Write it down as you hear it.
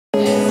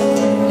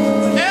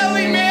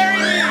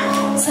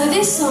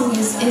this song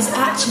is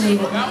actually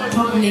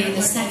probably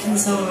the second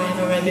song I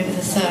ever wrote, maybe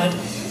the third.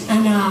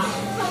 And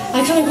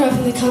I kind of grew up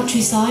in the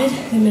countryside,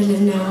 in the middle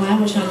of nowhere,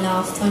 which I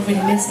loved. I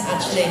really miss it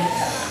actually. And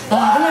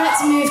I had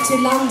to move to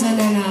London,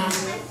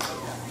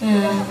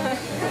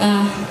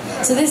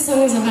 and so this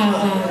song is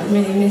about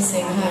really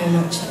missing home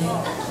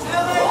actually.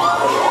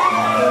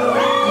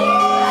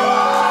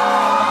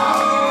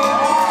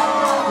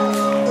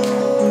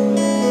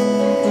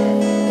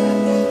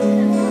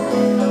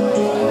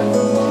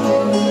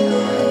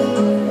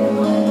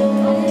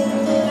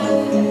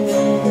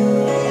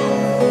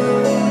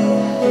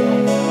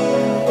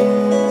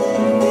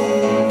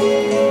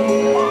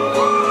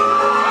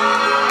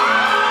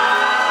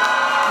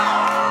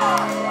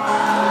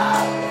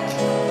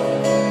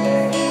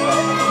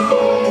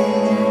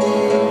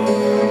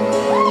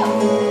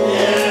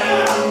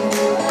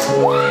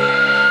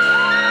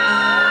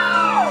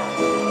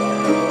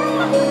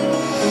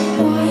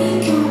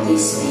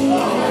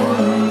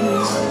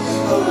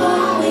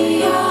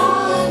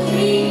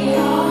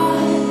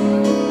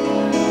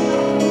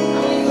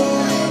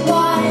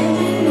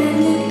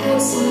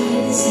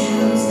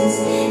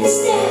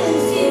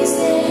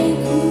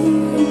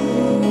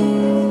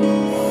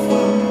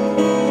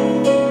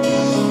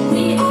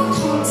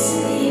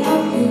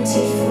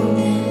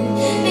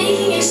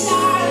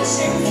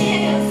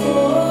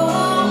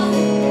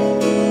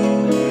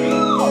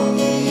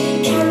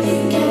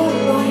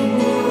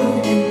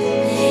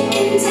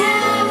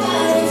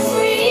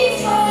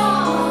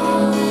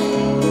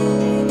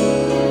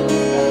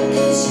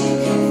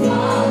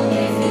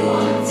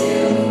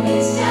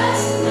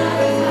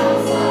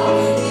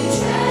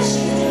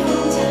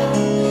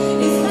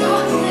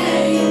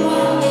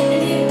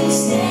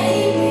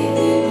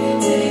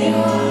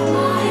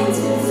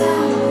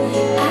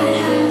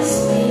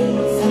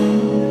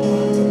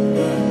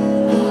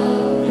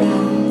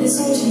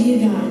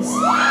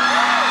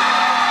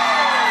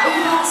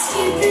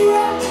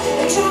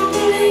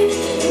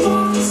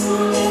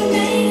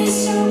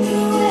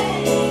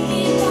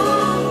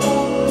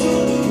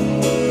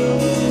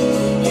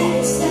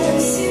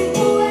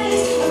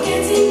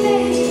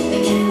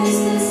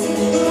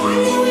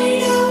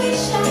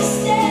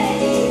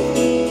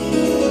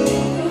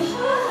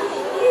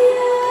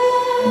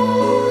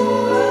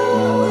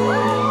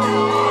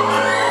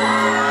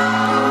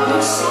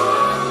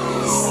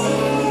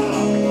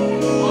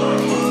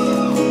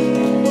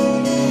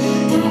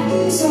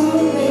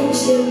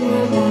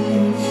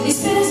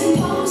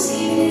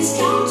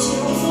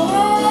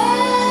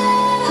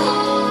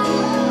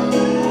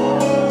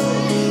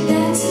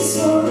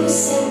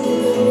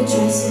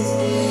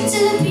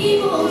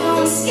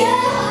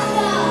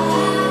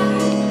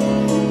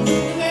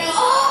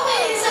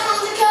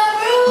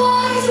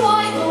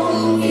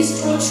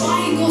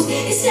 Triangles,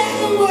 it's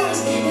second words,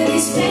 and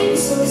it's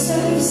famous on the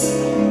surface.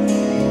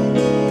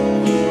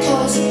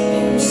 Cause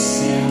you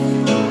see,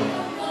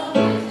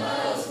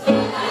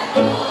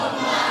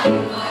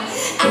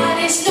 and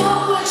it's not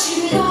what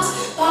you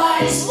lost,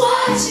 but it's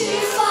what you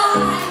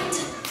find.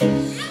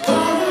 I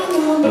don't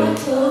know my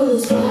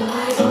clothes, but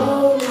I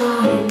own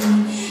mine.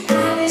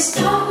 And it's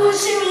not what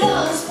you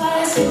lost, but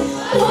it's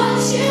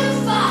what you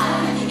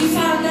find. You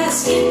found that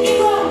skippy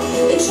rope,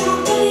 the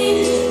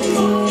trampoline, the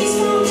monkeys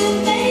from the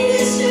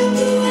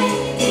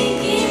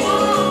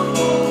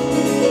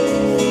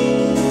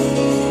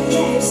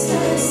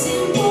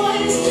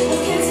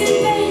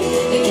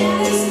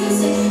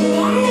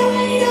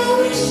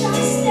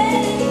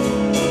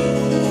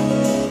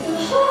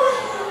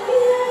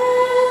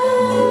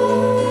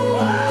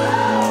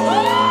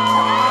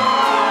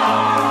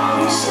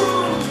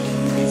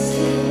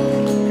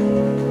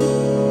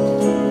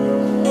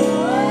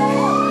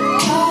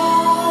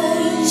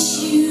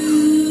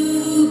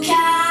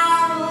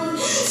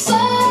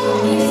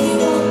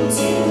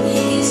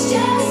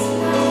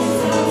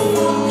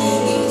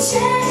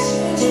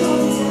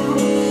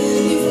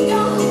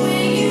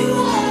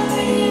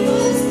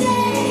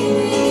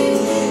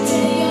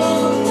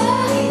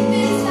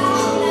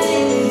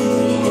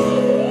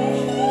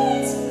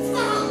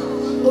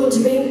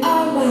wandering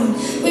around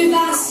with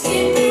our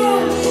skin.